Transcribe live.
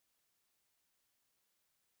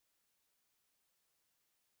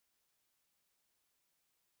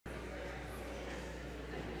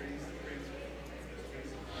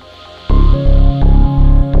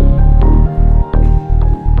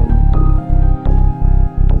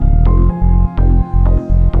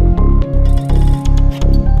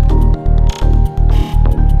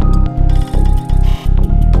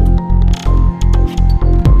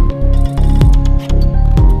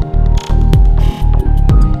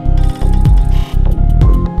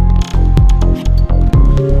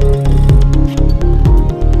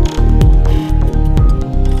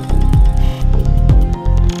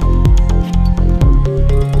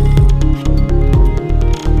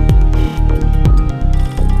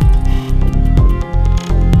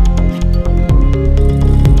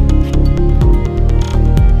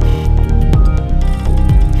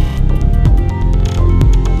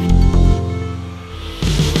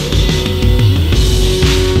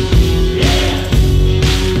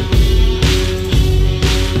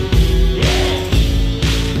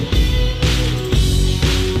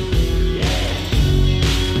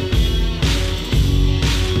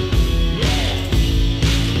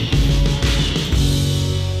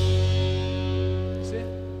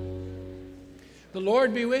The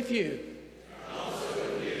Lord be with you. And also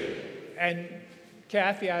with you. And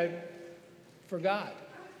Kathy, I forgot.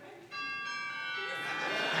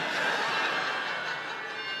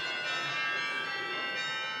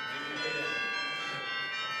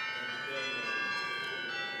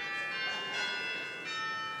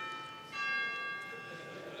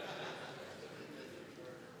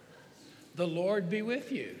 The Lord be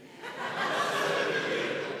with you.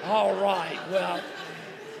 All right, well,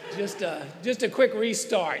 just a quick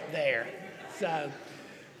restart there. So,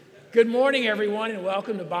 good morning, everyone, and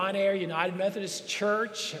welcome to Bon Air United Methodist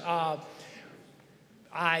Church. I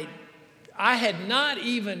had not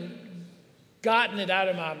even gotten it out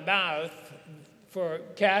of my mouth for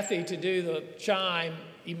Kathy to do the chime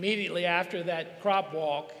immediately after that crop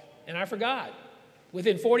walk, and I forgot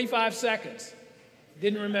within 45 seconds.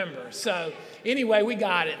 Didn't remember. So anyway, we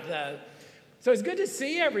got it though. So it's good to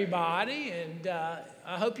see everybody, and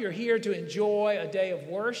I hope you're here to enjoy a day of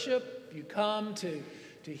worship. You come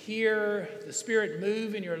to hear the Spirit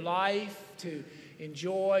move in your life, to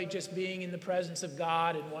enjoy just being in the presence of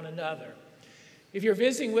God and one another. If you're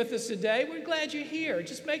visiting with us today, we're glad you're here.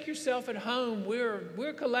 Just make yourself at home. We're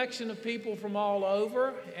a collection of people from all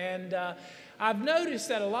over, and I've noticed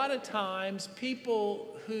that a lot of times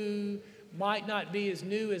people who might not be as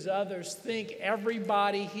new as others think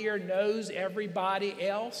everybody here knows everybody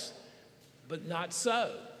else, but not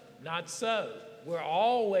so. Not so. We're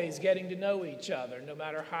always getting to know each other, no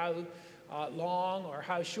matter how long or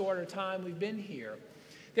how short a time we've been here.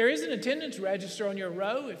 There is an attendance register on your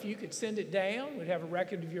row. If you could send it down, we'd have a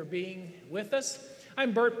record of your being with us.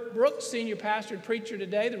 I'm Bert Brooks, senior pastor and preacher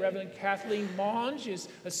today. The Reverend Kathleen Monge is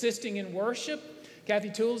assisting in worship.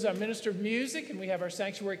 Kathy Toole is our minister of music, and we have our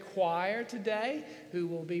sanctuary choir today who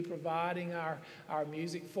will be providing our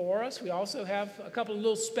music for us. We also have a couple of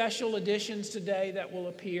little special editions today that will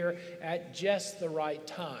appear at just the right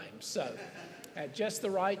time. So, at just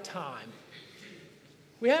the right time.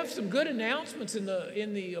 We have some good announcements in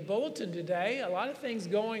the bulletin today. A lot of things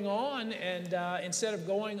going on, and instead of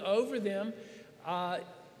going over them,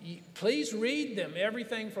 please read them.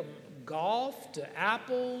 Everything from golf to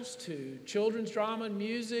apples to children's drama and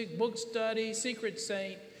music, book study, Secret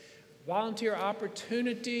Saint, volunteer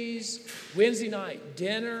opportunities, Wednesday night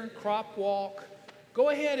dinner, crop walk. Go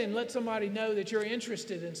ahead and let somebody know that you're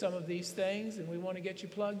interested in some of these things, and we want to get you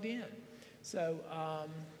plugged in. So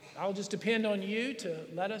I'll just depend on you to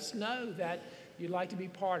let us know that you'd like to be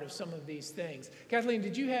part of some of these things. Kathleen,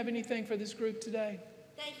 did you have anything for this group today?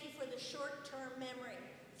 Thank you for the short-term memory.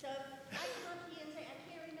 So I come to you and say,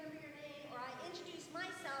 I can't remember your name, or I introduce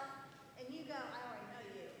myself, and you go, I already know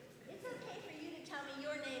you. It's okay for you to tell me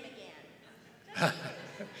your name again.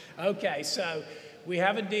 Okay, so we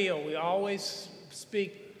have a deal. We always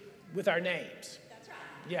speak with our names. That's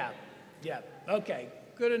right. Yeah. Okay,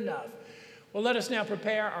 good enough. Well, let us now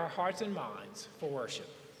prepare our hearts and minds for worship.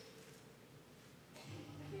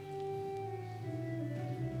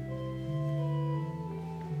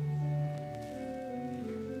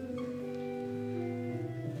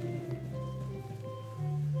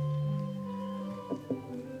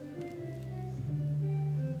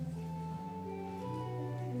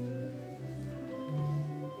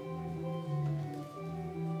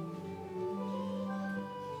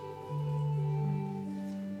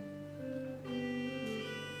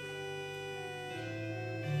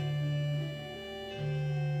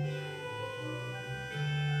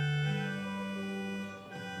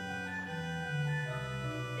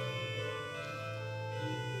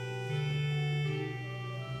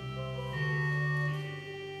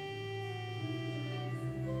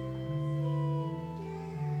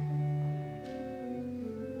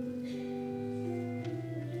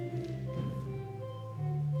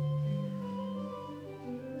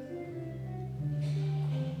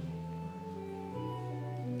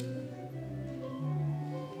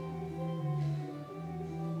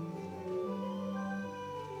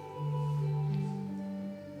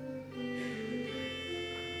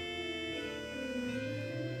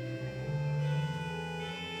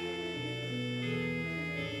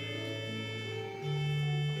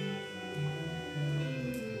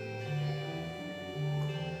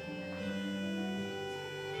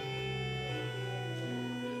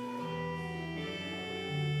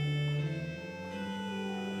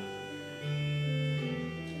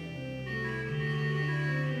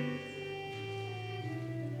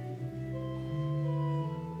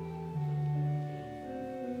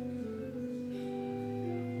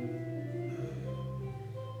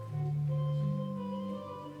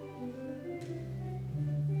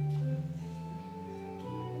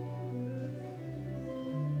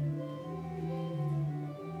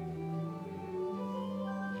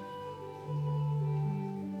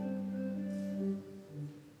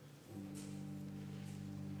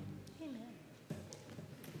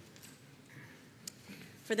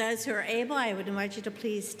 For those who are able, I would invite you to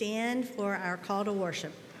please stand for our call to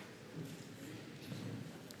worship.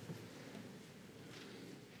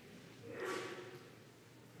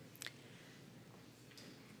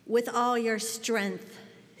 With all your strength,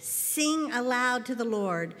 sing aloud to the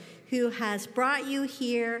Lord, who has brought you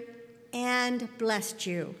here and blessed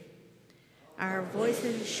you. Our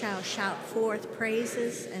voices shall shout forth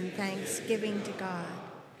praises and thanksgiving to God.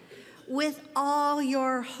 With all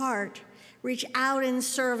your heart, reach out in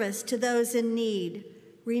service to those in need,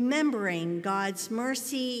 remembering God's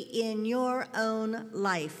mercy in your own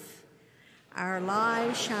life. Our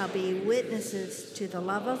lives shall be witnesses to the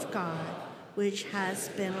love of God, which has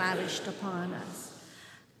been lavished upon us.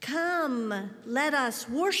 Come, let us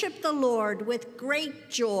worship the Lord with great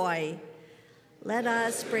joy. Let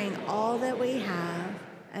us bring all that we have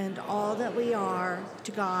and all that we are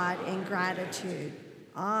to God in gratitude.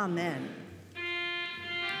 Amen.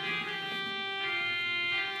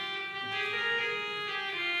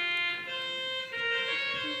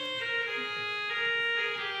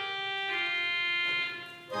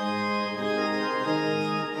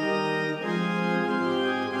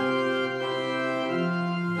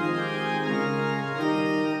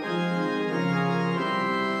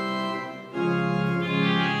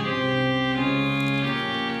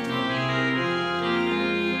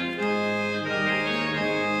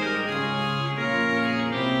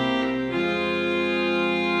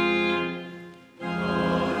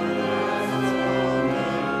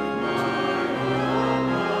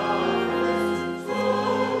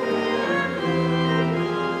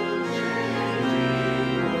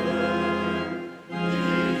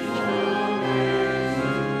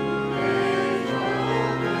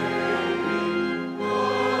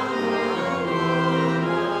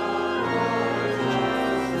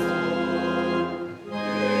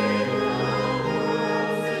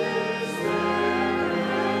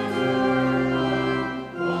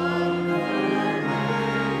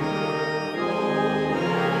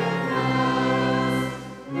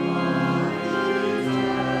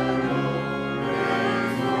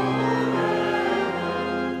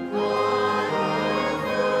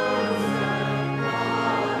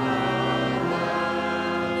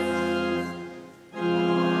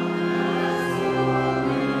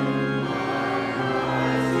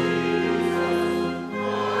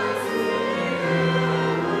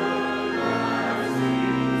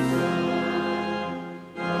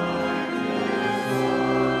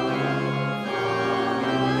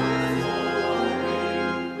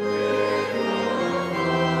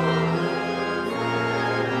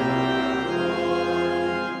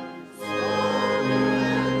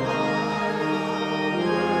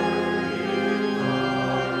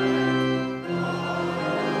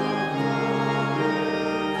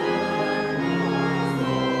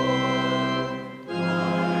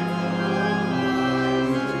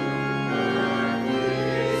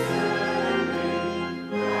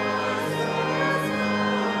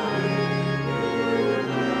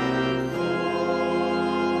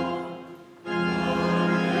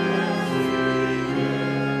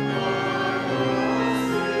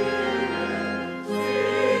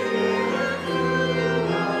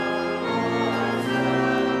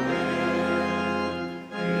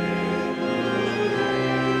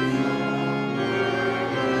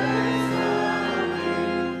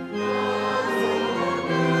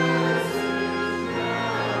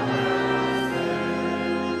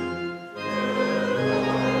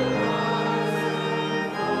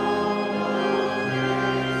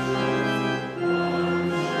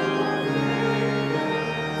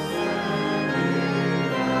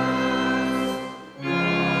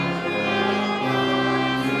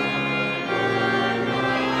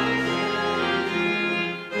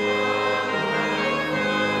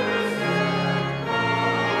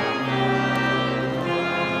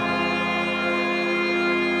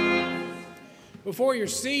 Before you're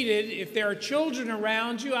seated, if there are children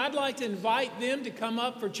around you, I'd like to invite them to come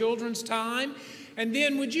up for children's time. And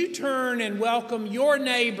then would you turn and welcome your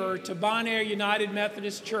neighbor to Bon Air United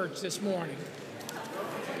Methodist Church this morning?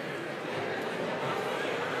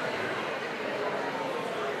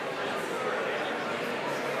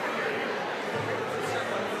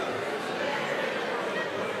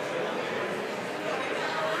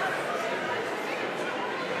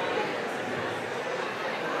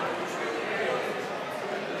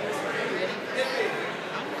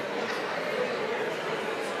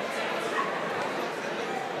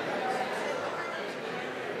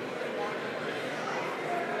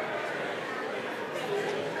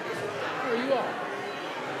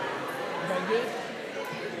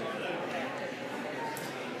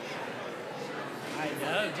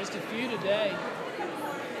 Just a few today.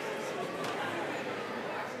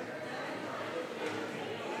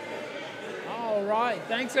 All right.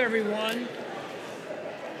 Thanks, everyone.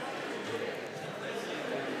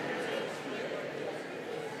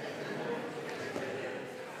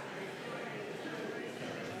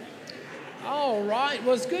 All right.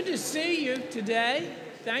 Well, it's good to see you today.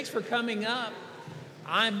 Thanks for coming up.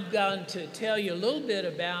 I'm going to tell you a little bit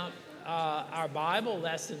about our Bible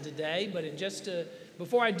lesson today, but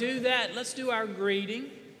before I do that, let's do our greeting.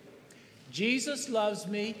 Jesus loves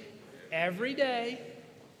me every day,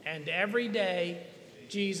 and every day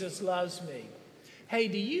Jesus loves me. Hey,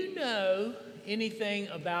 do you know anything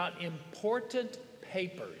about important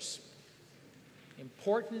papers?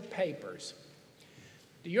 Important papers.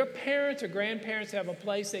 Do your parents or grandparents have a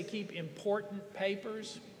place they keep important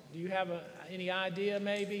papers? Do you have any idea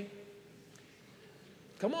maybe?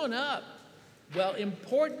 Come on up. Well,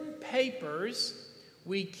 important papers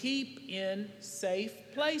we keep in safe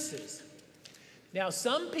places. Now,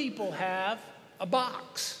 some people have a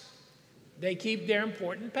box they keep their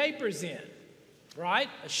important papers in, right?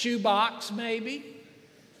 A shoe box maybe.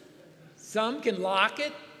 Some can lock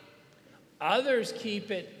it. Others keep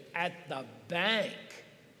it at the bank,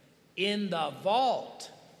 in the vault,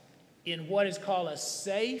 in what is called a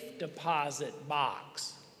safe deposit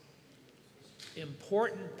box.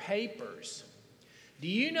 Important papers. Do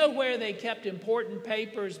you know where they kept important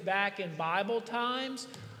papers back in Bible times?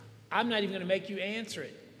 I'm not even going to make you answer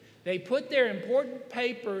it. They put their important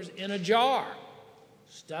papers in a jar,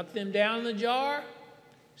 stuck them down in the jar,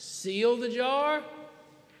 sealed the jar,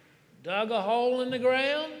 dug a hole in the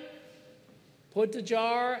ground, put the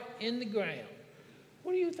jar in the ground.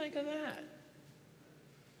 What do you think of that?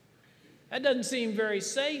 That doesn't seem very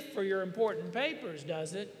safe for your important papers,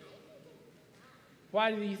 does it?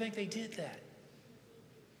 Why do you think they did that?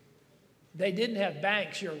 They didn't have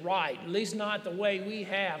banks, you're right, at least not the way we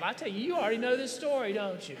have. I tell you, you already know this story,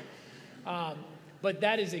 don't you? But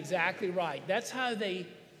that is exactly right. That's how they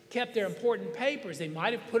kept their important papers. They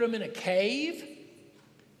might have put them in a cave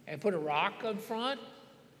and put a rock up front.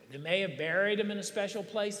 They may have buried them in a special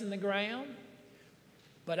place in the ground.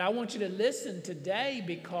 But I want you to listen today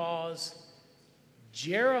because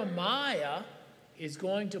Jeremiah is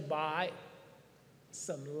going to buy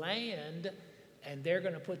some land, and they're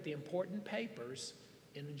going to put the important papers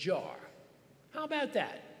in a jar. How about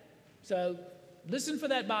that? So listen for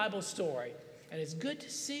that Bible story. And it's good to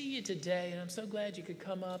see you today, and I'm so glad you could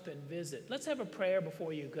come up and visit. Let's have a prayer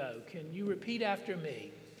before you go. Can you repeat after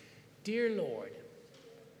me? Dear Lord,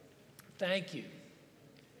 thank you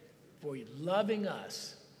for loving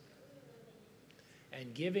us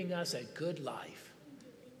and giving us a good life.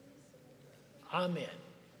 Amen.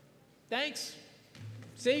 Thanks.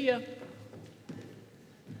 See ya.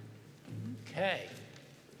 Okay.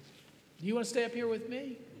 Do you want to stay up here with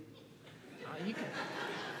me? You can.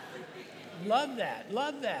 Love that.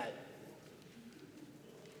 Love that.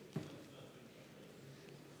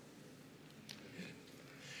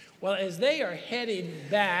 Well, as they are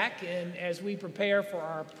headed back and as we prepare for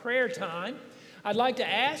our prayer time, I'd like to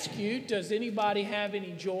ask you, does anybody have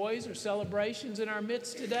any joys or celebrations in our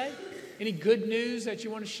midst today? Any good news that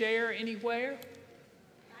you want to share anywhere?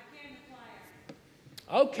 I came to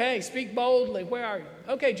choir. Okay, speak boldly. Where are you?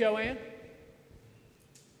 Okay, Joanne.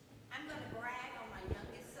 I'm going to brag on my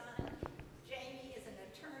youngest son. Jamie is an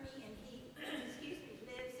attorney, and he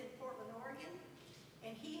lives in Portland, Oregon.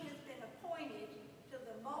 And he has been appointed to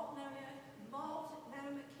the Multnomah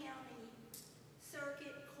County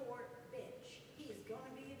Circuit Court bench. He is going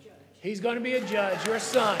to be a judge. He's going to be a judge, your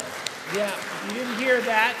son. Yeah, you didn't hear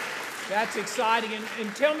that. That's exciting.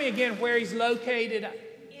 And tell me again where he's located. In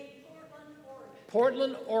Portland,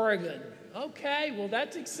 Oregon. Portland, Oregon. Okay, well,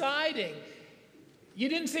 that's exciting. You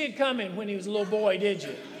didn't see it coming when he was a little boy, did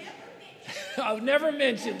you? I've never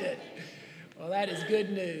mentioned it. Well, that is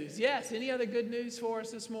good news. Yes, any other good news for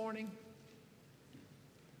us this morning?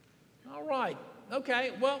 All right.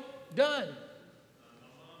 Okay, well, done. My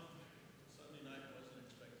mom, Sunday night, wasn't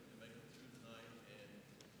expected to make it through the night, and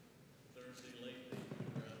Thursday late, they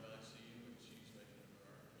took her out of ICU, and she's making a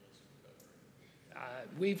miraculous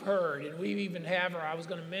recovery. We've heard, and we even have her. I was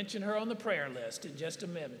going to mention her on the prayer list in just a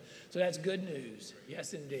minute. So that's good news.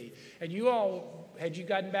 Yes, indeed. And you all, had you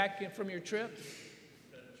gotten back from your trip?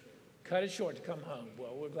 Cut it short to come home.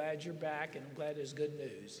 Well, we're glad you're back, and I'm glad there's good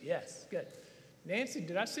news. Yes, good. Nancy,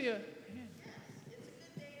 did I see a...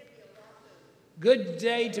 Good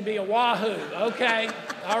day to be a wahoo. Okay.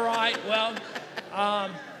 All right.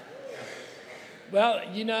 Well,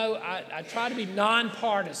 you know, I try to be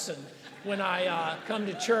nonpartisan when I come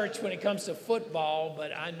to church when it comes to football,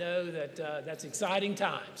 but I know that that's exciting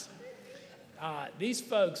times. These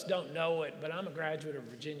folks don't know it, but I'm a graduate of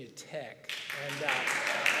Virginia Tech. And,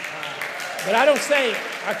 but I don't say it.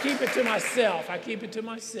 I keep it to myself. I keep it to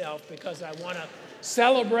myself because I want to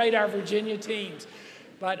celebrate our Virginia teams.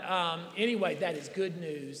 But anyway, that is good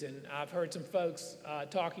news. And I've heard some folks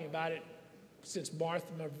talking about it since Martha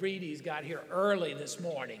Mavrides got here early this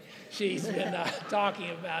morning. She's been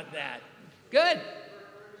talking about that. Good.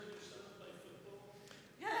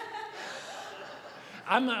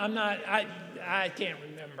 I'm not, I can't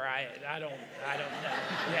remember. I don't know.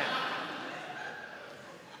 Yeah.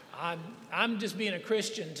 I'm just being a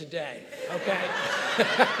Christian today, okay?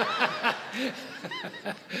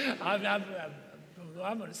 I'm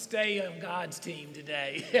going to stay on God's team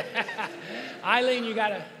today. Eileen, you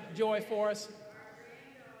got a joy for us? Our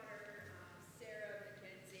granddaughter, Sarah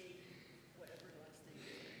McKenzie, whatever her last name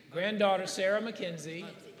is. Granddaughter Sarah McKenzie.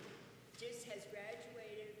 Just has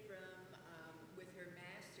graduated from with her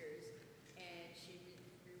master's, and she was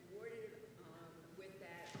rewarded with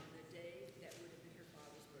that on the day that would have been her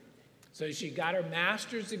father's birthday. So she got her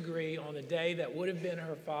master's degree on the day that would have been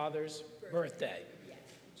her father's birthday. Yes,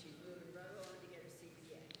 and she's moving right along to get her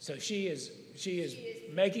CPA. So she is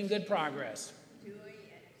making good progress. Doing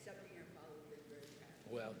and accepting her father with very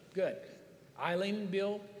proud. Well, good. Eileen and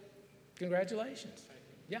Bill, congratulations.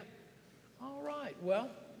 Yeah. All right. Well,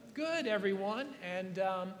 good, everyone. And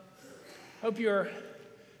hope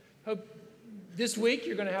this week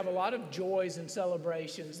you're going to have a lot of joys and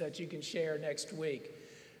celebrations that you can share next week.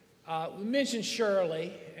 We mentioned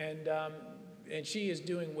Shirley, and she is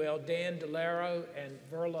doing well. Dan DeLaro and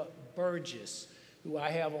Verla Burgess, who I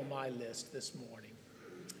have on my list this morning.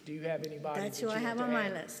 Do you have anybody? That's that who you I have want on to my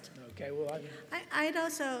add? list. Okay, well, I'd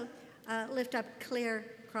also lift up Claire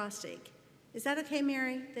Crostig. Is that okay,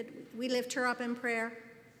 Mary, that we lift her up in prayer?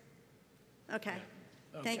 Okay.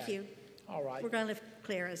 Thank Okay. you. All right. We're going to lift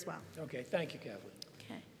Claire as well. Okay, thank you, Kathleen.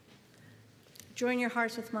 Okay. Join your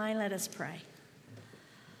hearts with mine. Let us pray.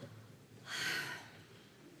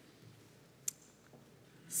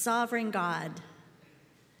 Sovereign God,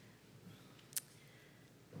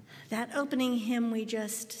 that opening hymn we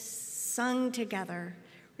just sung together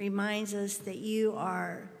reminds us that you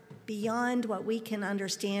are beyond what we can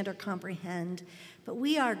understand or comprehend, but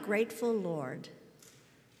we are grateful, Lord,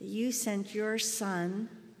 that you sent your Son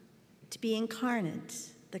to be incarnate,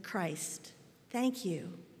 the Christ. Thank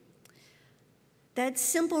you. That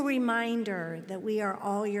simple reminder that we are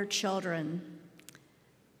all your children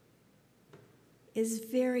is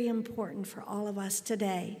very important for all of us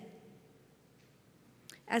today.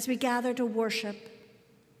 As we gather to worship,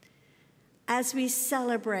 as we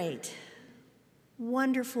celebrate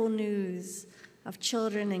wonderful news of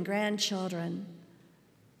children and grandchildren.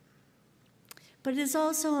 But it is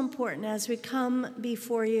also important as we come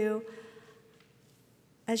before you,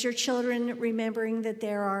 as your children, remembering that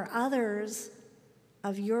there are others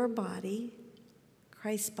of your body,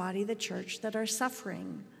 Christ's body, the church, that are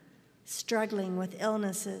suffering, struggling with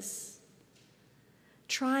illnesses,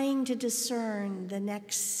 trying to discern the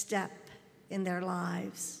next step in their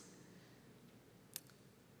lives.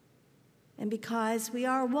 And because we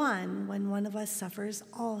are one, when one of us suffers,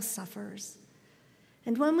 all suffers.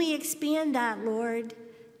 And when we expand that, Lord,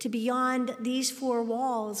 to beyond these four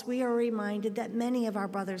walls, we are reminded that many of our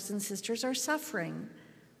brothers and sisters are suffering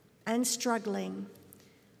and struggling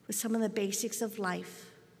with some of the basics of life,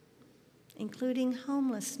 including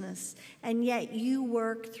homelessness. And yet you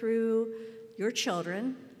work through your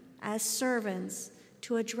children as servants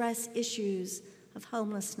to address issues of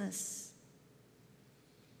homelessness,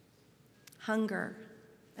 hunger,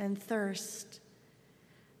 and thirst.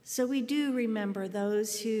 So we do remember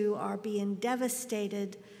those who are being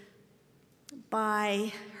devastated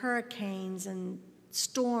by hurricanes and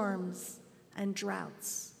storms and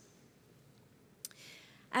droughts.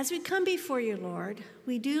 As we come before you, Lord,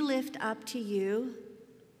 we do lift up to you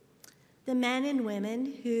the men and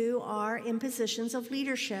women who are in positions of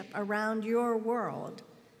leadership around your world.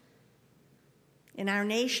 In our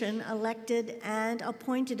nation, elected and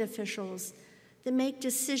appointed officials that make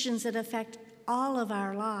decisions that affect all of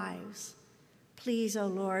our lives. Please, O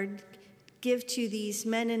Lord, give to these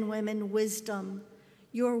men and women wisdom,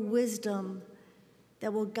 your wisdom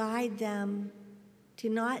that will guide them to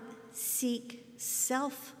not seek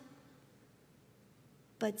self,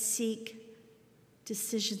 but seek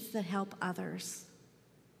decisions that help others.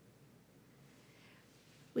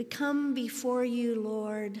 We come before you,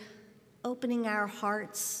 Lord, opening our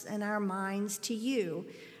hearts and our minds to you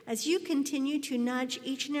as you continue to nudge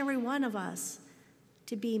each and every one of us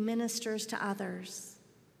to be ministers to others,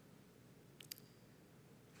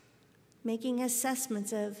 making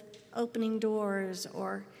assessments of opening doors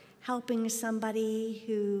or helping somebody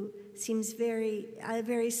who seems a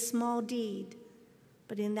very small deed,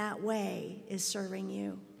 but in that way is serving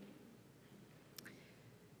you.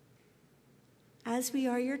 As we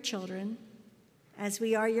are your children, as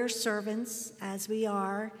we are your servants, as we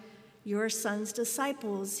are your son's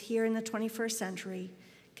disciples here in the 21st century,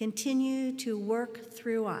 continue to work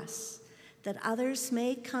through us that others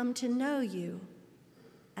may come to know you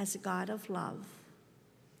as a God of love.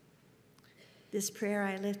 This prayer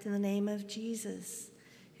I lift in the name of Jesus,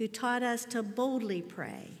 who taught us to boldly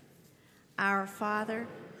pray, Our Father,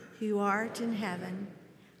 who art in heaven,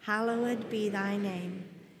 hallowed be thy name.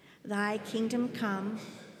 Thy kingdom come,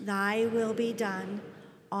 thy will be done,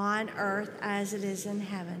 on earth as it is in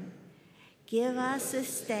heaven. Give us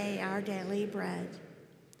this day our daily bread,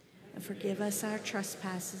 and forgive us our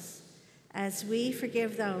trespasses, as we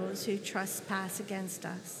forgive those who trespass against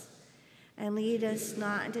us. And lead us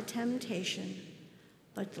not into temptation,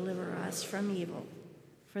 but deliver us from evil.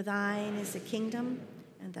 For thine is the kingdom,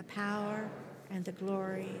 and the power, and the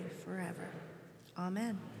glory forever.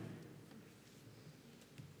 Amen.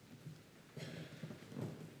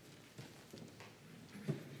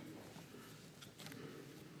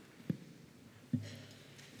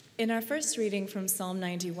 In our first reading from Psalm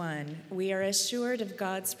 91, we are assured of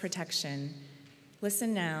God's protection.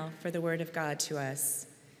 Listen now for the word of God to us.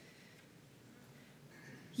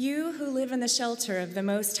 You who live in the shelter of the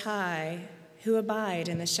Most High, who abide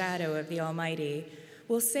in the shadow of the Almighty,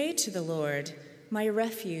 will say to the Lord, my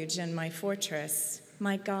refuge and my fortress,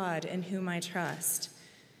 my God in whom I trust.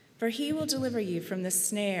 For he will deliver you from the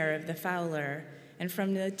snare of the fowler and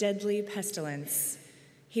from the deadly pestilence.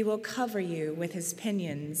 He will cover you with his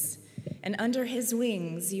pinions, and under his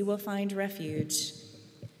wings you will find refuge.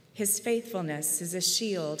 His faithfulness is a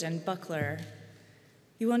shield and buckler.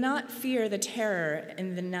 You will not fear the terror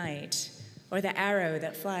in the night, or the arrow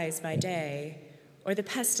that flies by day, or the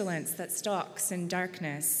pestilence that stalks in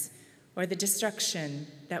darkness, or the destruction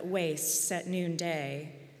that wastes at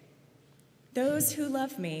noonday. Those who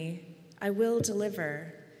love me, I will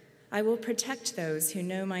deliver. I will protect those who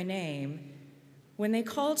know my name. When they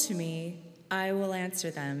call to me, I will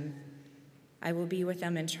answer them. I will be with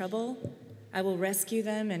them in trouble. I will rescue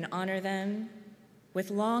them and honor them.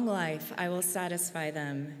 With long life, I will satisfy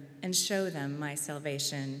them and show them my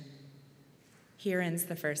salvation. Here ends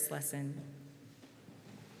the first lesson.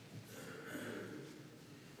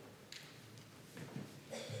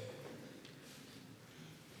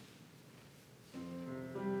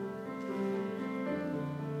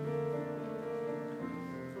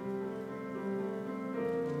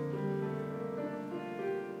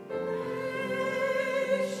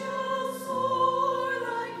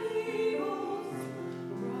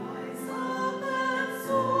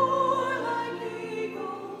 Soar like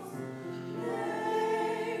eagles,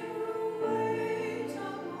 they who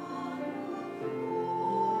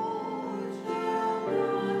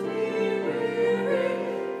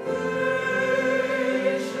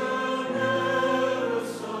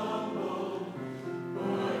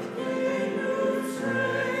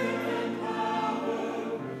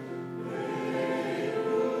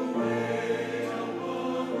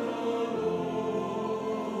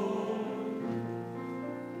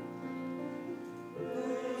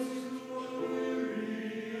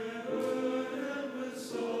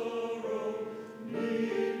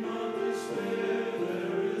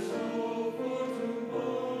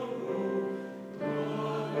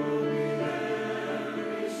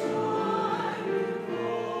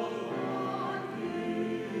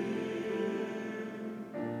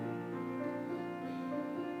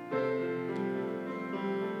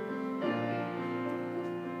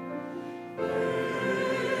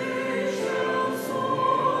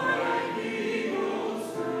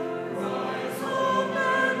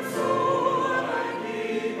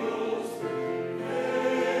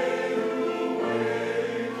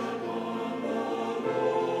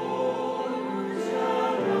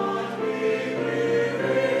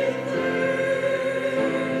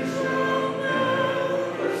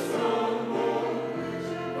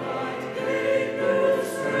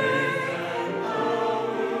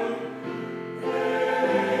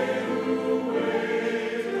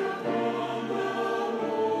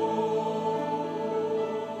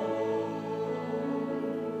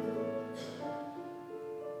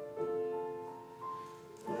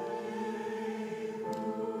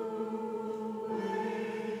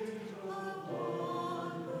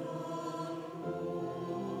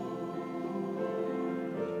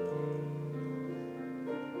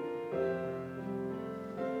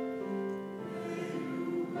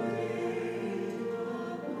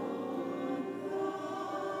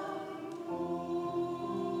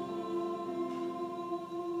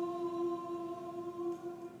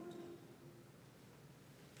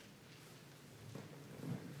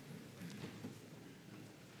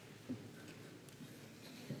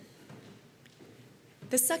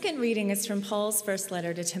The second reading is from Paul's first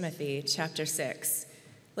letter to Timothy, chapter 6.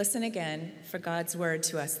 Listen again for God's word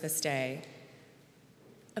to us this day.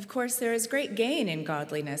 Of course, there is great gain in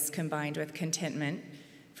godliness combined with contentment,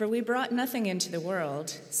 for we brought nothing into the world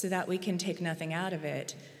so that we can take nothing out of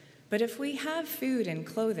it. But if we have food and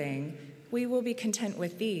clothing, we will be content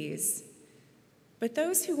with these. But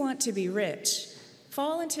those who want to be rich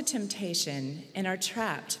fall into temptation and are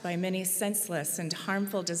trapped by many senseless and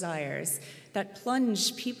harmful desires that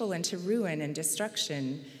plunge people into ruin and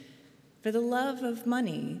destruction. For the love of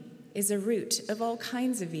money is a root of all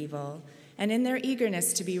kinds of evil, and in their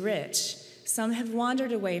eagerness to be rich, some have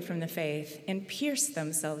wandered away from the faith and pierced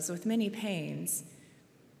themselves with many pains.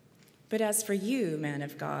 But as for you, man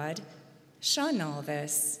of God, shun all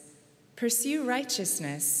this. Pursue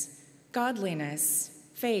righteousness, godliness,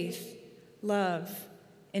 faith, love,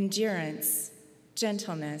 endurance,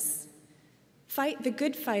 gentleness. Fight the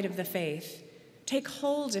good fight of the faith. Take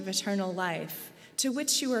hold of eternal life, to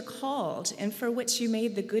which you were called and for which you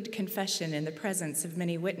made the good confession in the presence of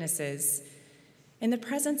many witnesses. In the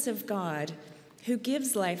presence of God, who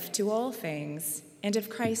gives life to all things, and of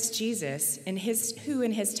Christ Jesus, who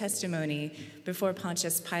in his testimony before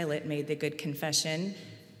Pontius Pilate made the good confession,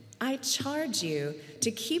 I charge you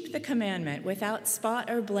to keep the commandment without spot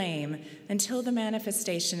or blame until the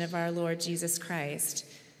manifestation of our Lord Jesus Christ,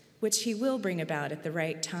 which he will bring about at the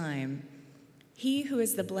right time. He who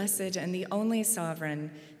is the blessed and the only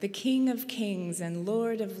sovereign, the King of kings and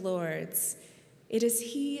Lord of lords, it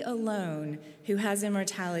is he alone who has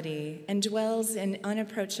immortality and dwells in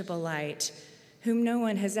unapproachable light, whom no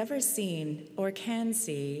one has ever seen or can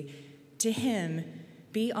see. To him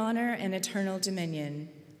be honor and eternal dominion.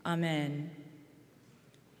 Amen.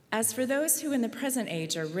 As for those who in the present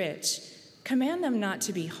age are rich, command them not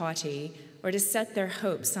to be haughty or to set their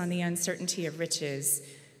hopes on the uncertainty of riches,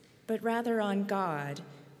 but rather on God,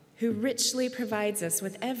 who richly provides us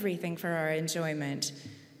with everything for our enjoyment.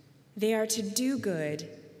 They are to do good,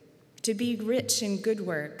 to be rich in good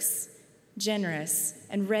works, generous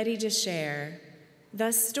and ready to share,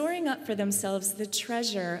 thus storing up for themselves the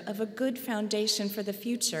treasure of a good foundation for the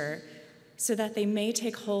future, so that they may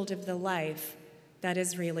take hold of the life that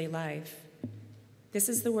is really life. This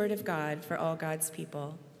is the word of God for all God's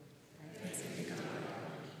people. Thanks be to God.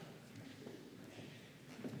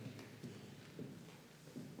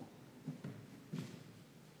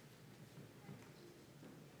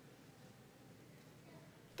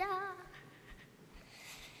 Da.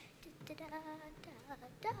 Da, da,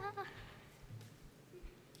 da, da.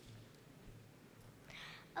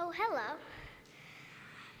 Oh, hello.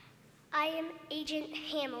 I am Agent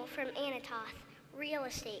Hamill from Anatoth Real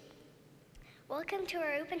Estate. Welcome to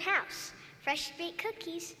our open house. Fresh baked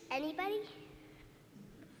cookies. Anybody?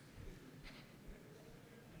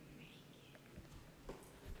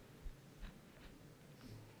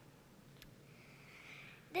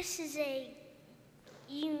 This is a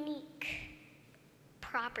unique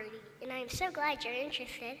property, and I'm so glad you're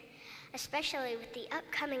interested, especially with the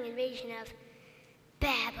upcoming invasion of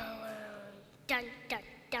Babylon. Dun, dun,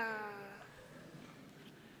 dun.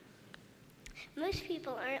 Most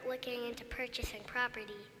people aren't looking into purchasing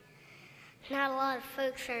property. Not a lot of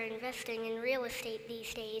folks are investing in real estate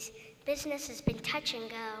these days. Business has been touch and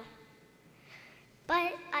go.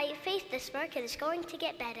 But I have faith this market is going to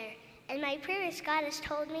get better, and my prayer is God has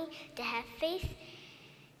told me to have faith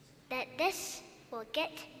that this will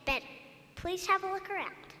get better. Please have a look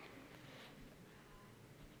around.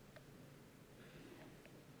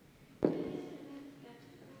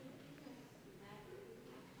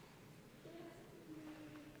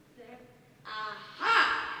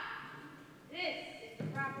 Aha! This is the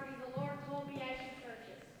property the Lord told me I should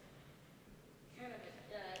purchase. Kind of a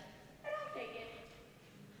stud, but I'll take it.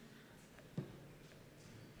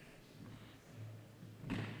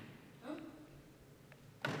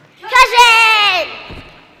 Cousin!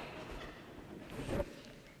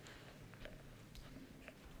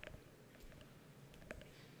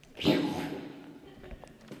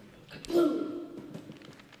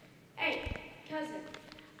 Hey, cousin,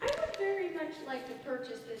 I would very much like to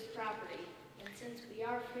purchase this property, and since we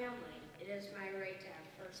are family, it is my right to have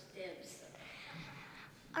first dibs.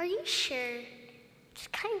 Are you sure? It's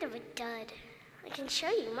kind of a dud. I can show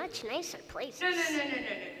you much nicer places. No.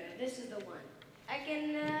 This is the one. I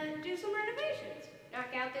can do some renovations.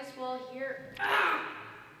 Knock out this wall here.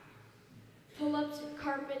 Pull up some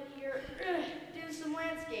carpet here. Do some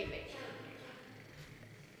landscaping.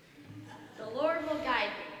 The Lord will guide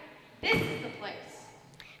me. This is the place.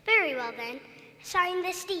 Very well then. Sign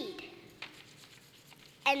this deed.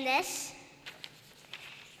 And this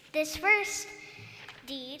first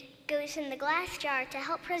deed goes in the glass jar to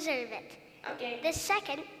help preserve it. Okay. The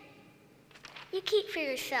second, you keep for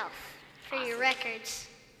yourself, for your records.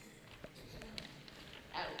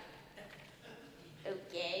 Oh.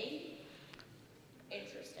 Okay.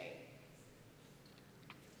 Interesting.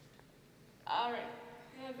 All right.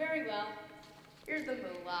 Very well. Here's the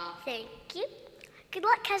moolah. Thank you. Good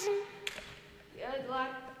luck, cousin. Good luck.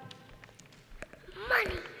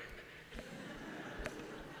 Money.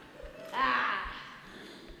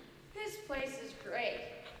 This place is great.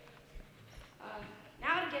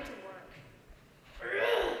 Now to get to work.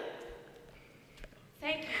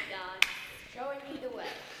 Thank you, Don, for showing me the way.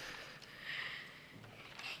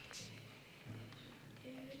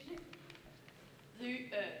 The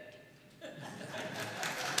end.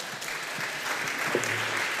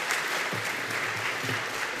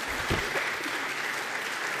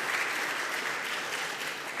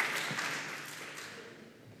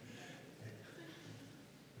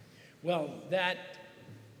 Well, that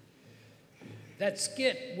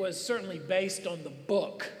skit was certainly based on the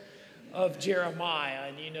book of Jeremiah,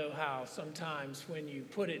 and you know how sometimes when you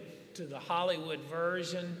put it to the Hollywood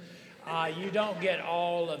version, you don't get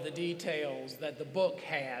all of the details that the book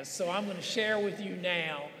has. So I'm going to share with you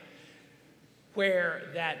now where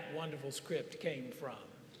that wonderful script came from.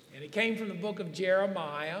 And it came from the book of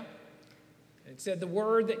Jeremiah. It said, the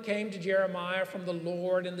word that came to Jeremiah from the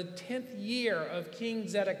Lord in the 10th year of King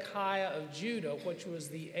Zedekiah of Judah, which was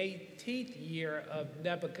the 18th year of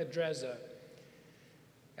Nebuchadnezzar.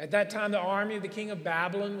 At that time, the army of the king of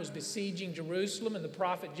Babylon was besieging Jerusalem, and the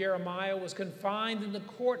prophet Jeremiah was confined in the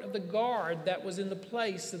court of the guard that was in the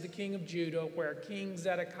place of the king of Judah, where King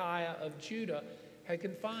Zedekiah of Judah had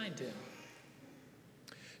confined him.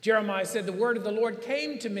 Jeremiah said, the word of the Lord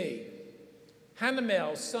came to me.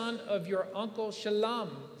 Hanamel, son of your uncle Shalom,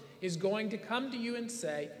 is going to come to you and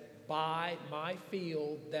say, buy my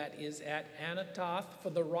field that is at Anatoth, for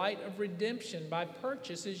the right of redemption by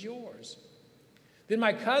purchase is yours. Then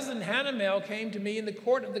my cousin Hanamel came to me in the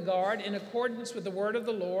court of the guard in accordance with the word of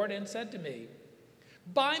the Lord and said to me,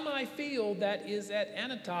 buy my field that is at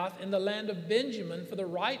Anatoth in the land of Benjamin, for the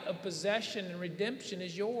right of possession and redemption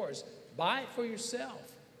is yours. Buy it for yourself.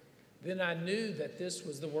 Then I knew that this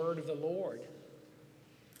was the word of the Lord.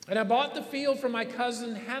 And I bought the field from my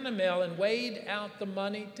cousin Hanamel and weighed out the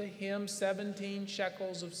money to him, 17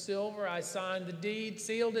 shekels of silver. I signed the deed,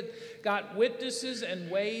 sealed it, got witnesses, and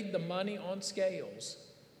weighed the money on scales.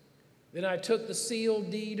 Then I took the sealed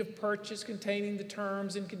deed of purchase containing the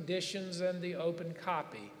terms and conditions and the open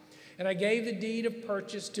copy. And I gave the deed of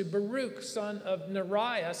purchase to Baruch, son of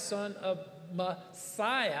Neriah, son of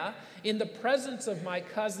Messiah, in the presence of my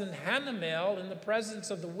cousin Hanamel, in the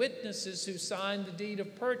presence of the witnesses who signed the deed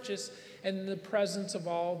of purchase, and in the presence of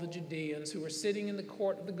all the Judeans who were sitting in the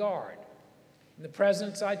court of the guard. In the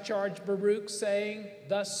presence I charged Baruch, saying,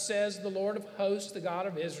 thus says the Lord of hosts, the God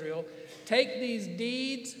of Israel, take these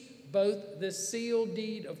deeds, both this sealed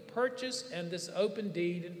deed of purchase and this open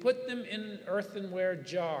deed, and put them in an earthenware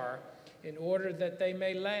jar, in order that they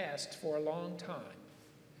may last for a long time.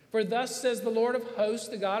 For thus says the Lord of hosts,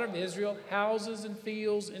 the God of Israel, houses and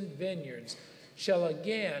fields and vineyards shall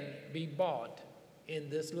again be bought in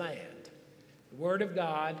this land. The word of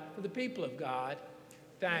God for the people of God.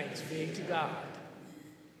 Thanks be to God.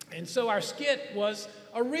 And so our skit was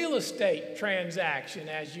a real estate transaction,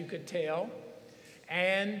 as you could tell.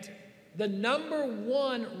 And the number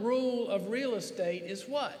one rule of real estate is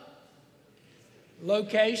what?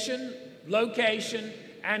 Location, location,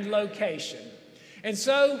 and location. And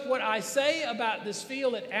so what I say about this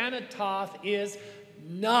field at Anatoth is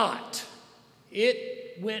not.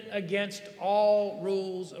 It went against all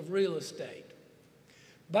rules of real estate.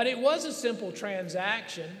 But it was a simple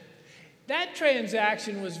transaction. That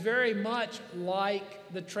transaction was very much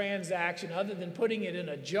like the transaction, other than putting it in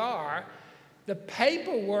a jar. The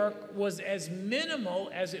paperwork was as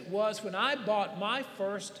minimal as it was when I bought my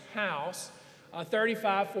first house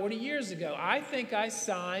 35, 40 years ago. I think I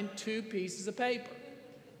signed 2 pieces of paper.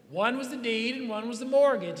 One was the deed and one was the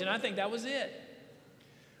mortgage, and I think that was it.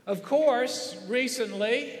 Of course,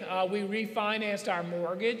 recently we refinanced our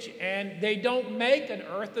mortgage, and they don't make an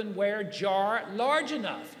earthenware jar large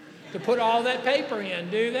enough to put all that paper in,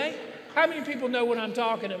 do they? How many people know what I'm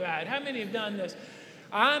talking about? How many have done this?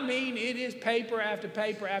 I mean, it is paper after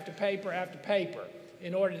paper after paper after paper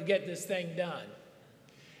in order to get this thing done.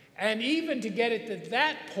 And even to get it to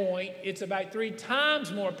that point, it's about 3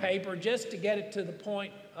 times more paper just to get it to the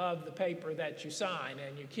point of the paper that you sign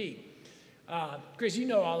and you keep. Chris, you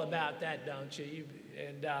know all about that, don't you?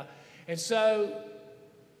 And so,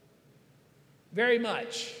 very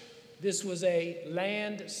much, this was a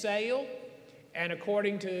land sale, And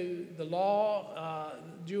according to the law,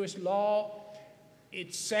 Jewish law,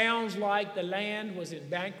 it sounds like the land was in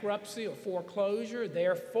bankruptcy or foreclosure.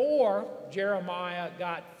 Therefore, Jeremiah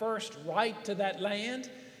got first right to that land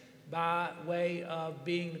by way of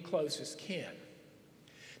being the closest kin.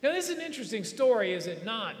 Now, this is an interesting story, is it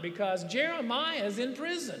not? Because Jeremiah is in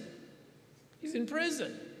prison. He's in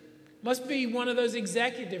prison. Must be one of those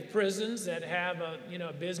executive prisons that have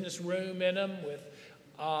a business room in them with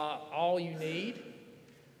all you need.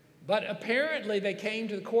 But apparently they came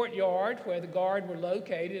to the courtyard where the guard were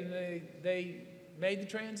located, and they made the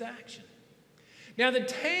transaction. Now the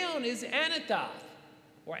town is Anathoth,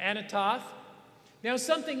 or Anatoth. Now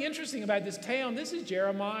something interesting about this town, this is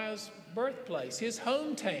Jeremiah's birthplace, his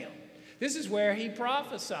hometown. This is where he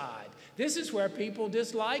prophesied. This is where people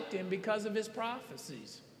disliked him because of his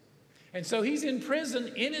prophecies. And so he's in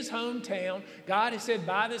prison in his hometown. God has said,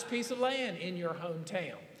 buy this piece of land in your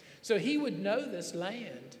hometown. So he would know this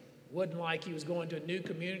land. Wasn't like he was going to a new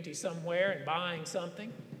community somewhere and buying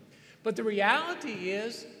something. But the reality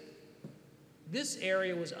is, this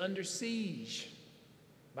area was under siege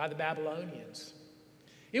by the Babylonians.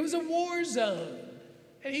 It was a war zone.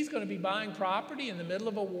 And he's going to be buying property in the middle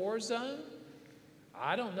of a war zone?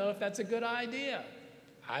 I don't know if that's a good idea.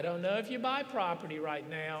 I don't know if you buy property right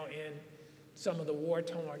now in some of the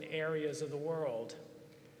war-torn areas of the world.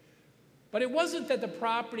 But it wasn't that the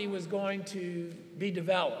property was going to be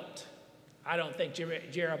developed. I don't think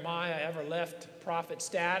Jeremiah ever left prophet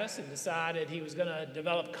status and decided he was going to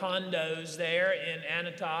develop condos there in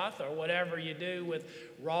Anatoth or whatever you do with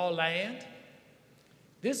raw land.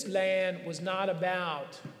 This land was not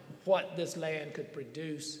about what this land could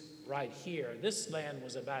produce right here. This land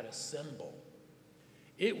was about a symbol.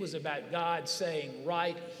 It was about God saying,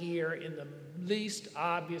 right here in the least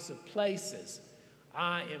obvious of places,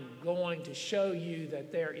 I am going to show you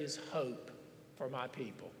that there is hope for my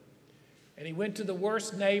people. And he went to the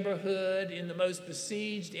worst neighborhood in the most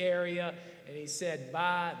besieged area, and he said,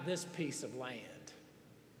 buy this piece of land.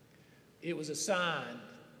 It was a sign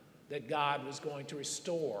that God was going to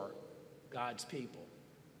restore God's people.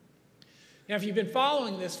 Now, if you've been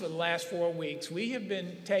following this for the last 4 weeks, we have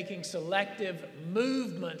been taking selective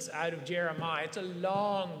movements out of Jeremiah. It's a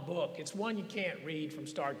long book. It's one you can't read from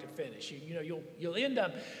start to finish. You'll end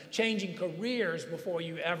up changing careers before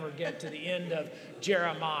you ever get to the end of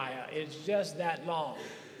Jeremiah. It's just that long.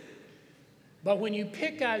 But when you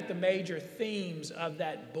pick out the major themes of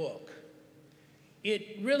that book,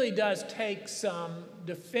 it really does take some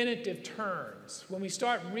definitive turns. When we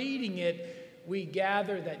start reading it, we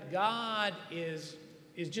gather that God is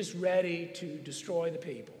just ready to destroy the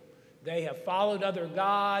people. They have followed other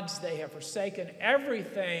gods. They have forsaken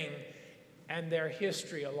everything and their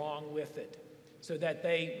history along with it so that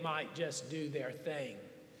they might just do their thing.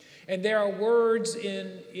 And there are words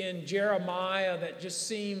in Jeremiah that just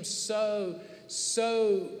seem so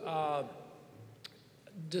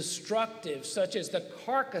destructive, such as the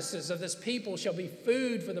carcasses of this people shall be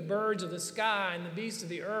food for the birds of the sky and the beasts of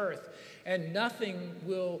the earth, and nothing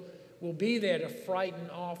will be there to frighten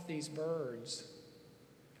off these birds.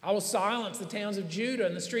 I will silence the towns of Judah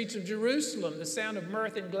and the streets of Jerusalem. The sound of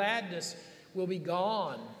mirth and gladness will be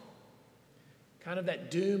gone. Kind of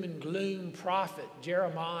that doom and gloom prophet,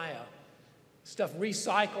 Jeremiah. Stuff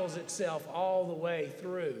recycles itself all the way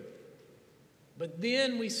through. But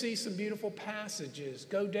then we see some beautiful passages.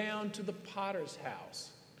 Go down to the potter's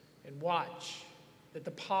house and watch that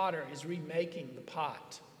the potter is remaking the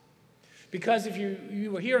pot. Because if you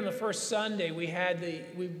were here on the first Sunday, we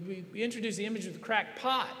introduced the image of the cracked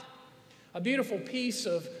pot, a beautiful piece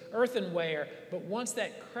of earthenware, but once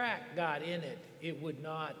that crack got in it, it would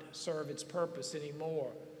not serve its purpose anymore.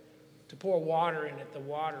 To pour water in it, the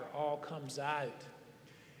water all comes out.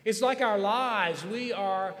 It's like our lives. We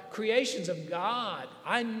are creations of God.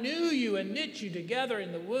 I knew you and knit you together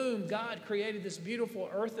in the womb. God created this beautiful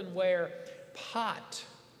earthenware pot,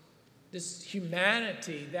 this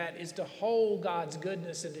humanity that is to hold God's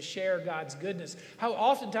goodness and to share God's goodness. How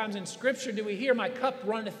oftentimes in Scripture do we hear, my cup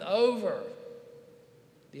runneth over?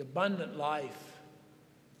 The abundant life,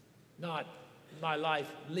 not my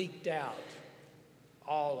life leaked out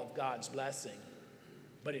all of God's blessing,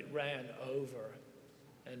 but it ran over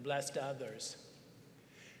and blessed others.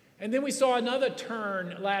 And then we saw another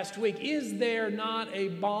turn last week. Is there not a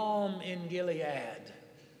balm in Gilead?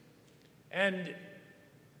 And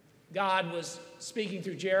God was speaking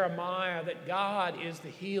through Jeremiah that God is the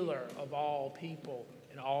healer of all people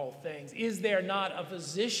and all things. Is there not a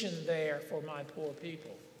physician there for my poor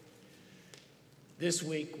people? This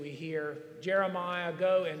week we hear Jeremiah,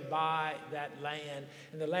 go and buy that land.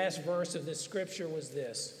 And the last verse of this scripture was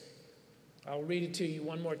this: I'll read it to you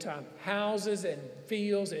one more time. Houses and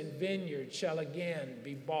fields and vineyards shall again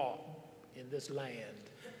be bought in this land.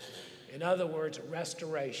 In other words,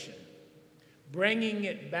 restoration, bringing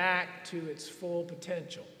it back to its full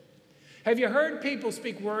potential. Have you heard people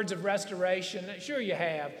speak words of restoration? Sure you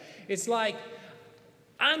have. It's like,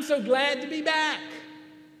 I'm so glad to be back.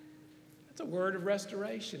 That's a word of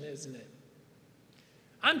restoration, isn't it?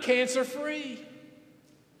 I'm cancer-free.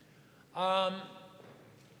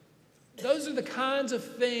 Those are the kinds of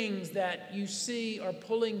things that you see are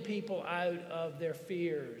pulling people out of their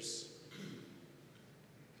fears.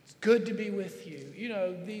 It's good to be with you. You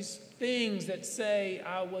know, these things that say,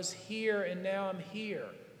 I was here and now I'm here.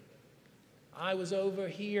 I was over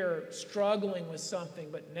here struggling with something,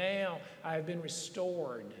 but now I have been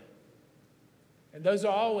restored. And those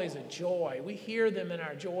are always a joy. We hear them in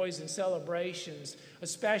our joys and celebrations,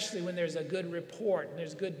 especially when there's a good report and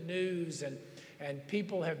there's good news and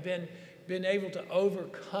people have been able to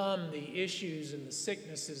overcome the issues and the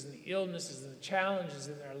sicknesses and the illnesses and the challenges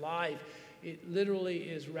in their life. It literally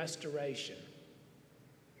is restoration.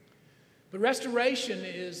 But restoration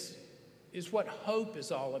is what hope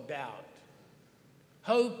is all about.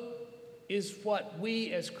 Hope is what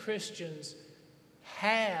we as Christians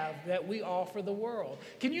have that we offer the world.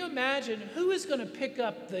 Can you imagine who is going to pick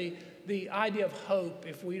up the idea of hope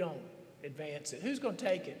if we don't advance it? Who's going to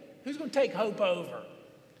take it? Who's going to take hope over?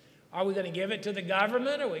 Are we going to give it to the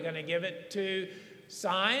government? Are we going to give it to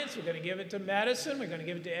science? We're going to give it to medicine? We're going to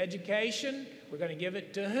give it to education? We're going to give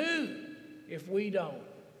it to who if we don't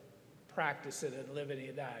practice it and live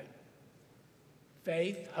it out?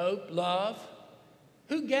 Faith, hope, love.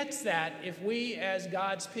 Who gets that if we as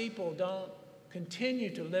God's people don't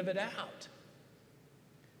continue to live it out?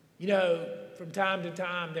 You know, from time to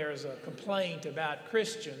time there's a complaint about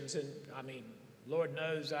Christians, and I mean, Lord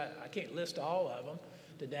knows I can't list all of them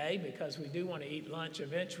today because we do want to eat lunch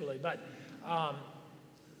eventually, but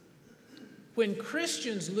when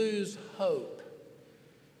Christians lose hope,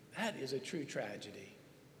 that is a true tragedy.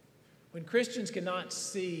 When Christians cannot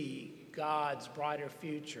see God's brighter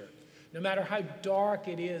future, no matter how dark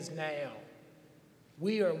it is now,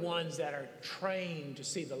 we are ones that are trained to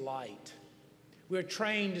see the light. We're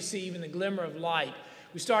trained to see even the glimmer of light.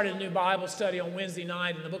 We started a new Bible study on Wednesday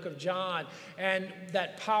night in the book of John, and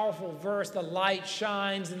that powerful verse, the light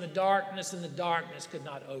shines in the darkness, and the darkness could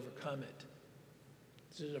not overcome it.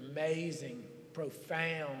 This is an amazing,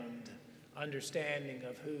 profound understanding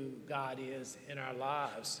of who God is in our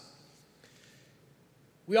lives.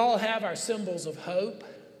 We all have our symbols of hope,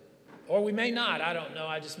 or we may not. I don't know.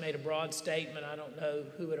 I just made a broad statement. I don't know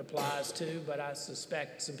who it applies to, but I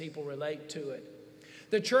suspect some people relate to it.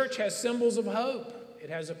 The church has symbols of hope. It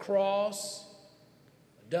has a cross,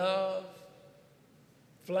 a dove,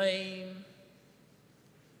 flame,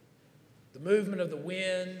 the movement of the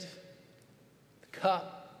wind, the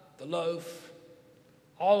cup, the loaf.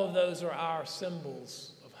 All of those are our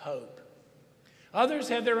symbols of hope. Others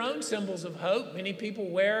have their own symbols of hope. Many people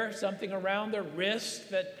wear something around their wrist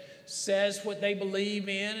that says what they believe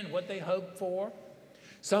in and what they hope for.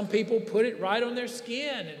 Some people put it right on their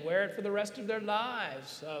skin and wear it for the rest of their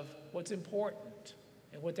lives of what's important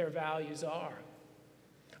and what their values are.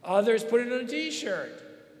 Others put it on a t-shirt.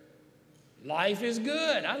 Life is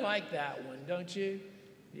good. I like that one, don't you?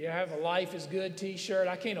 You have a life is good t-shirt.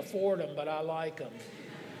 I can't afford them, but I like them.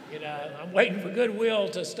 You know, I'm waiting for Goodwill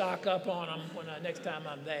to stock up on them when next time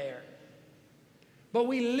I'm there. But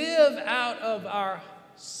we live out of our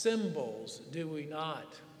symbols, do we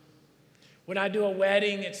not? When I do a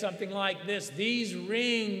wedding, it's something like this. These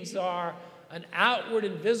rings are an outward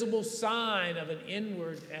and visible sign of an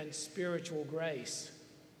inward and spiritual grace.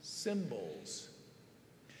 Symbols.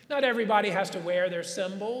 Not everybody has to wear their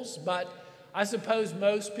symbols, but I suppose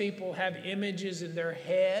most people have images in their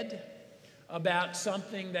head about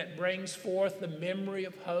something that brings forth the memory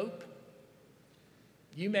of hope.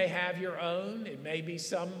 You may have your own. It may be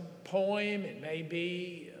some poem. It may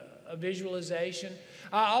be a visualization.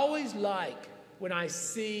 I always like when I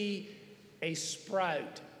see a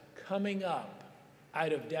sprout coming up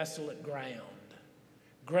out of desolate ground.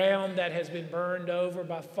 Ground that has been burned over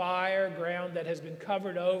by fire, ground that has been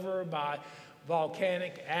covered over by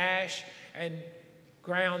volcanic ash, and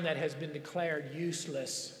ground that has been declared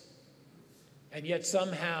useless. And yet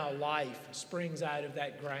somehow life springs out of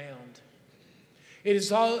that ground. It's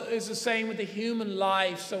the same with the human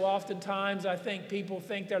life. So oftentimes I think people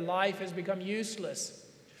think their life has become useless,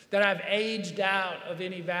 that I've aged out of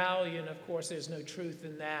any value, and of course there's no truth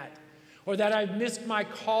in that. Or that I've missed my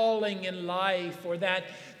calling in life, or that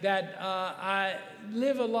I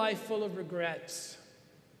live a life full of regrets.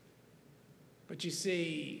 But you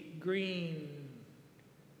see, green,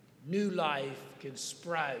 new life can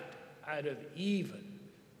sprout out of even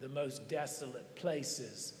the most desolate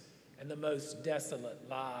places and the most desolate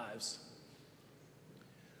lives.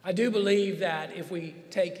 I do believe that if we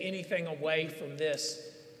take anything away from this,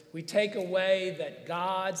 we take away that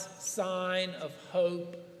God's sign of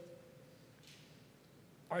hope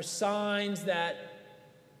are signs that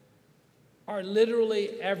are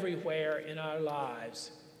literally everywhere in our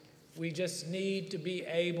lives. We just need to be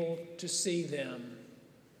able to see them.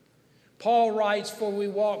 Paul writes, "For we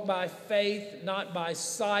walk by faith, not by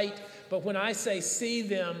sight." But when I say see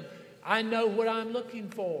them, I know what I'm looking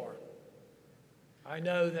for. I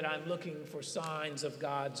know that I'm looking for signs of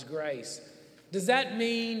God's grace. Does that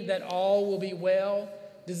mean that all will be well?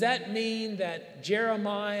 Does that mean that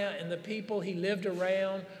Jeremiah and the people he lived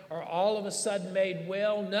around are all of a sudden made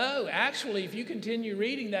well? No, actually, if you continue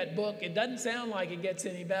reading that book, it doesn't sound like it gets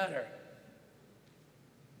any better.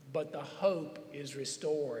 But the hope is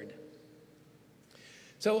restored.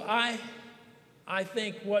 So I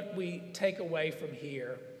think what we take away from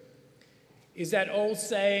here is that old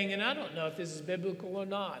saying, and I don't know if this is biblical or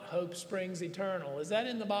not, hope springs eternal. Is that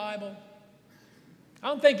in the Bible? I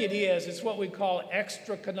don't think it is. It's what we call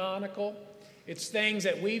extra canonical. It's things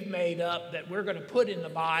that we've made up that we're going to put in the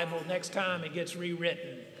Bible next time it gets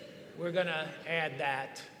rewritten. We're going to add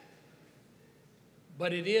that.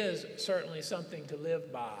 But it is certainly something to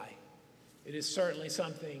live by. It is certainly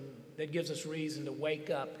something that gives us reason to wake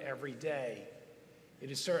up every day. It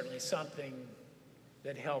is certainly something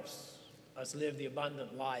that helps us live the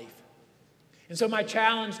abundant life. And so my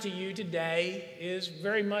challenge to you today is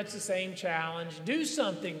very much the same challenge. Do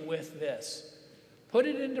something with this. Put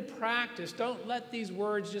it into practice. Don't let these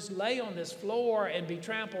words just lay on this floor and be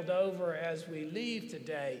trampled over as we leave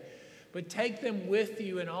today. But take them with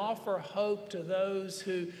you and offer hope to those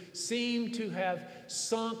who seem to have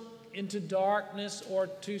sunk into darkness or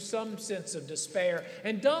to some sense of despair.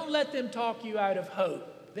 And don't let them talk you out of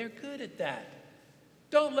hope. They're good at that.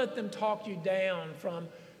 Don't let them talk you down from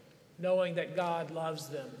knowing that God loves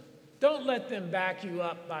them. Don't let them back you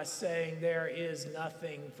up by saying there is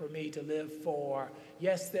nothing for me to live for.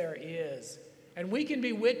 Yes, there is. And we can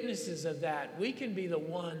be witnesses of that. We can be the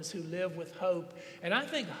ones who live with hope. And I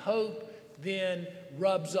think hope then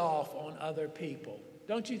rubs off on other people.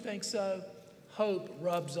 Don't you think so? Hope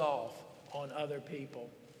rubs off on other people.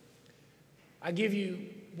 I give you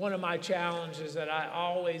one of my challenges that I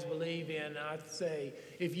always believe in. I'd say,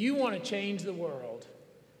 if you want to change the world,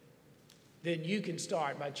 then you can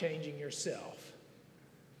start by changing yourself.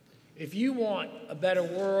 If you want a better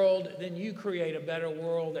world, then you create a better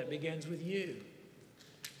world that begins with you.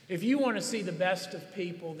 If you want to see the best of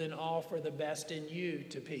people, then offer the best in you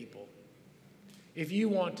to people. If you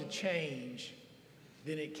want to change,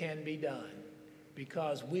 then it can be done,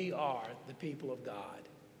 because we are the people of God.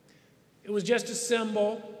 It was just a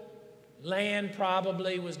symbol. Land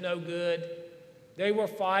probably was no good. They were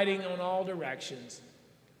fighting on all directions.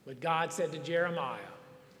 But God said to Jeremiah,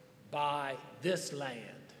 buy this land,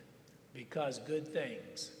 because good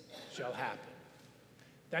things shall happen.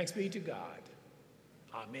 Thanks be to God.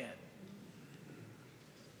 Amen.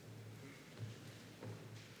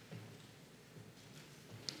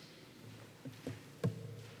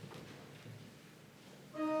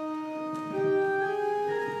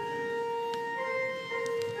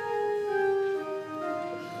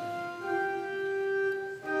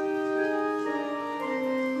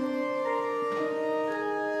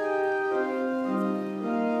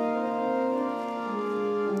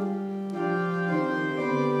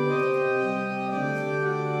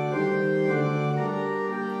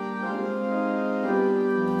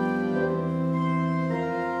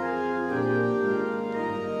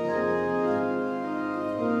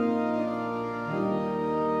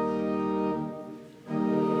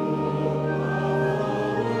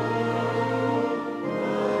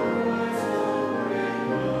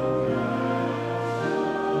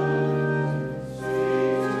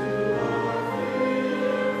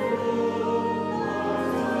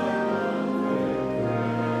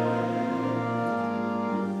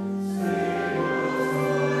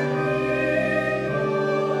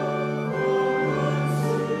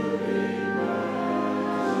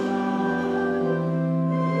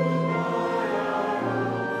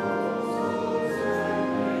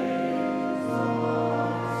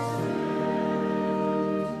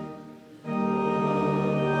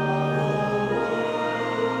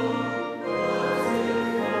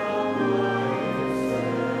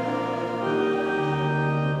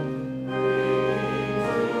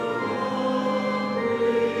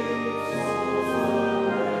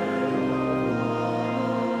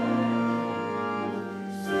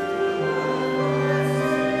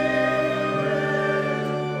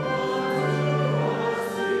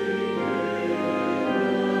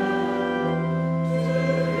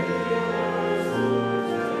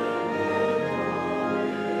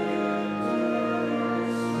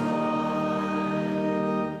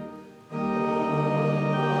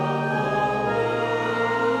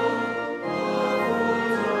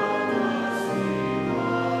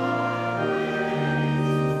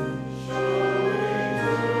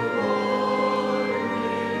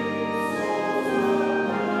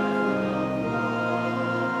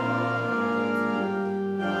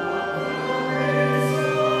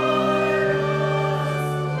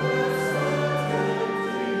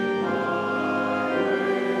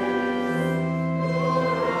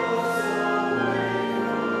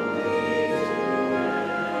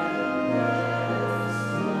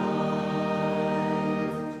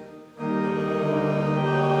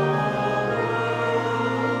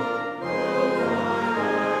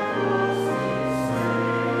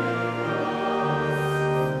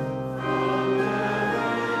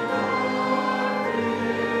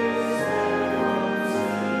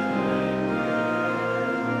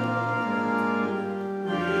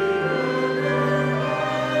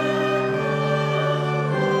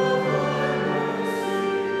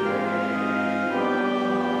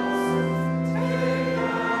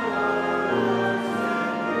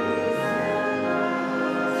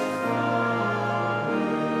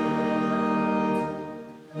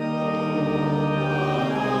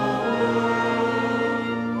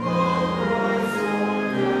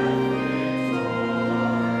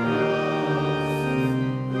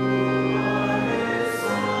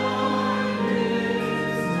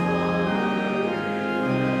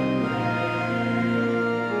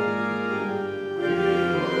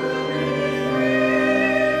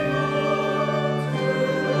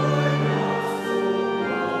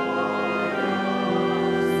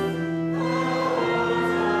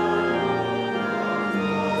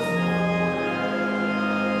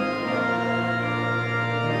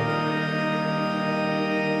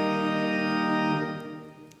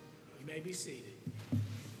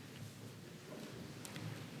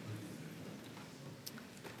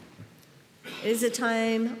 It is a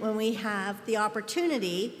time when we have the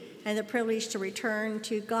opportunity and the privilege to return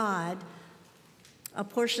to God a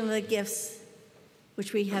portion of the gifts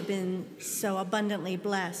which we have been so abundantly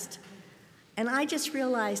blessed. And I just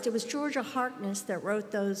realized it was Georgia Harkness that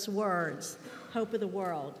wrote those words, Hope of the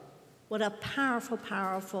World. What a powerful,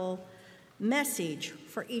 powerful message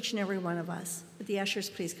for each and every one of us. Would the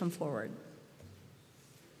ushers please come forward?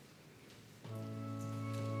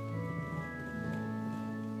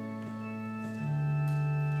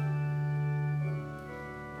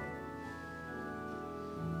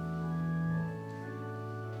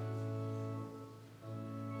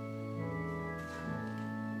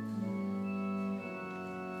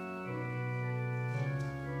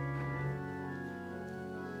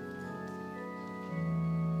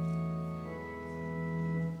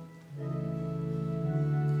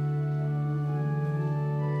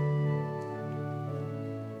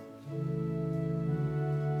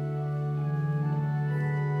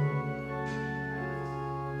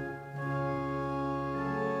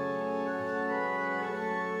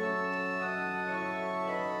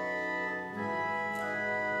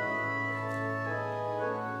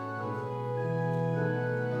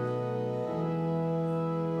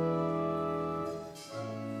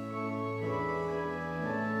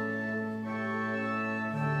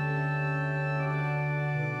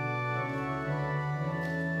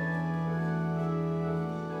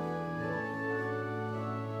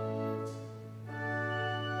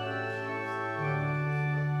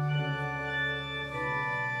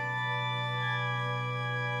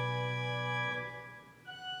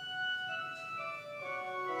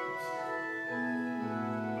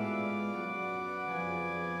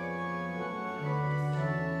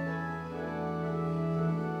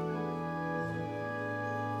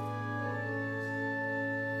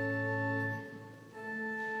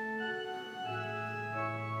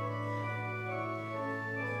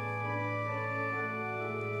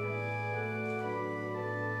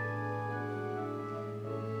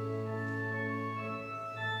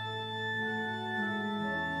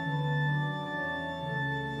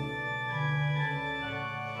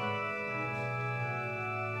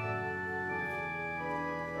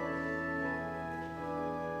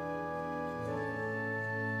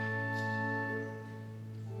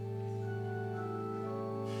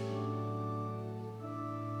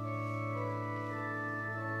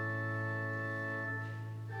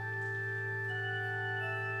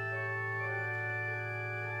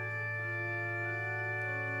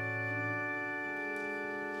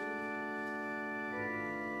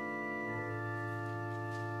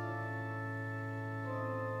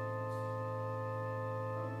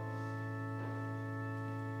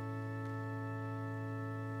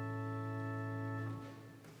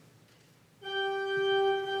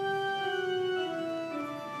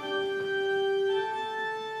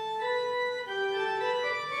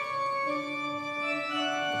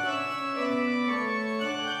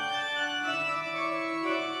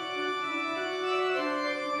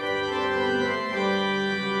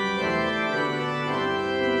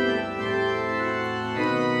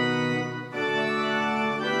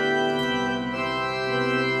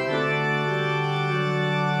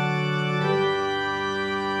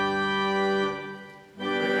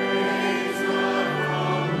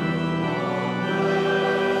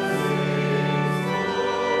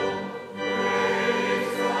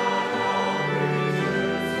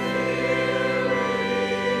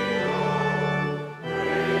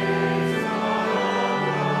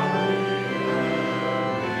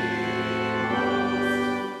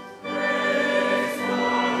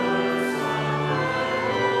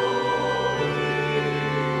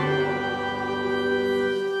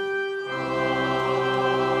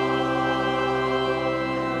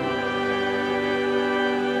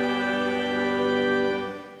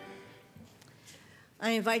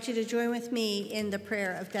 I invite you to join with me in the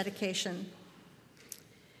prayer of dedication.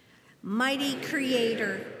 Mighty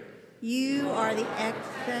Creator, you are the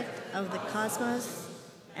architect of the cosmos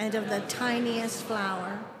and of the tiniest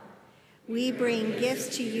flower. We bring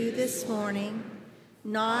gifts to you this morning,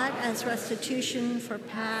 not as restitution for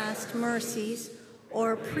past mercies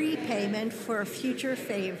or prepayment for a future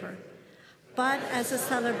favor, but as a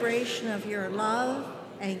celebration of your love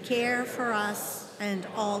and care for us and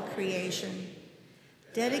all creation.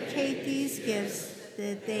 Dedicate these gifts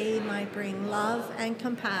that they might bring love and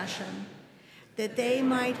compassion, that they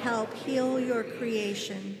might help heal your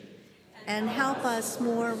creation and help us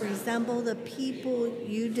more resemble the people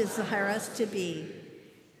you desire us to be.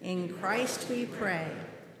 In Christ we pray.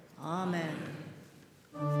 Amen.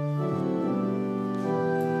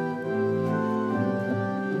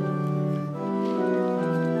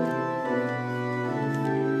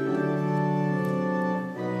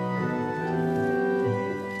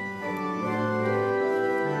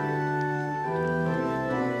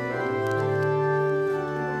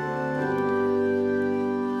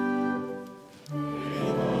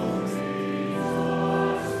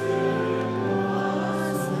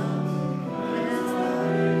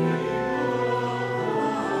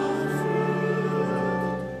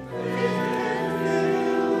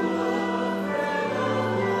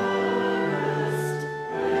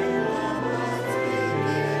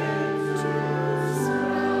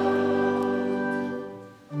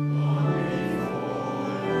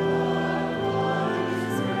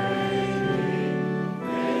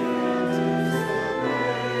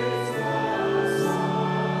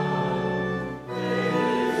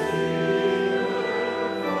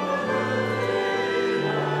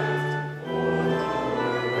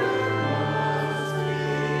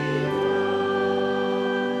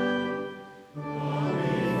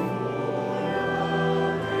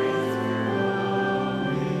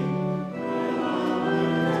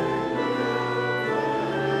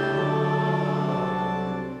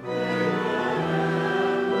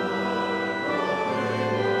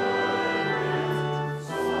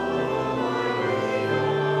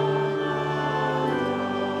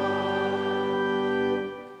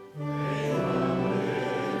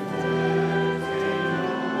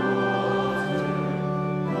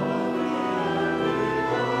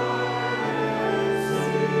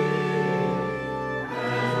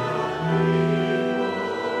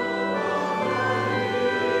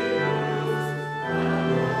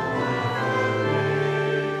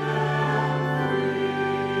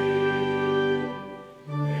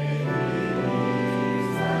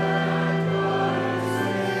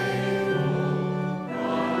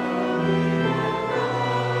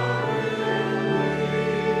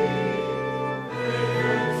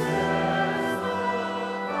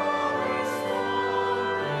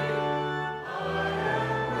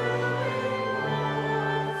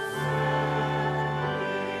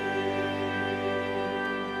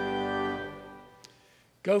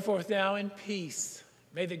 Go forth now in peace.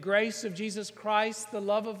 May the grace of Jesus Christ, the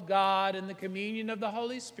love of God, and the communion of the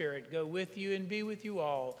Holy Spirit go with you and be with you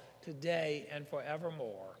all today and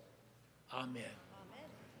forevermore. Amen.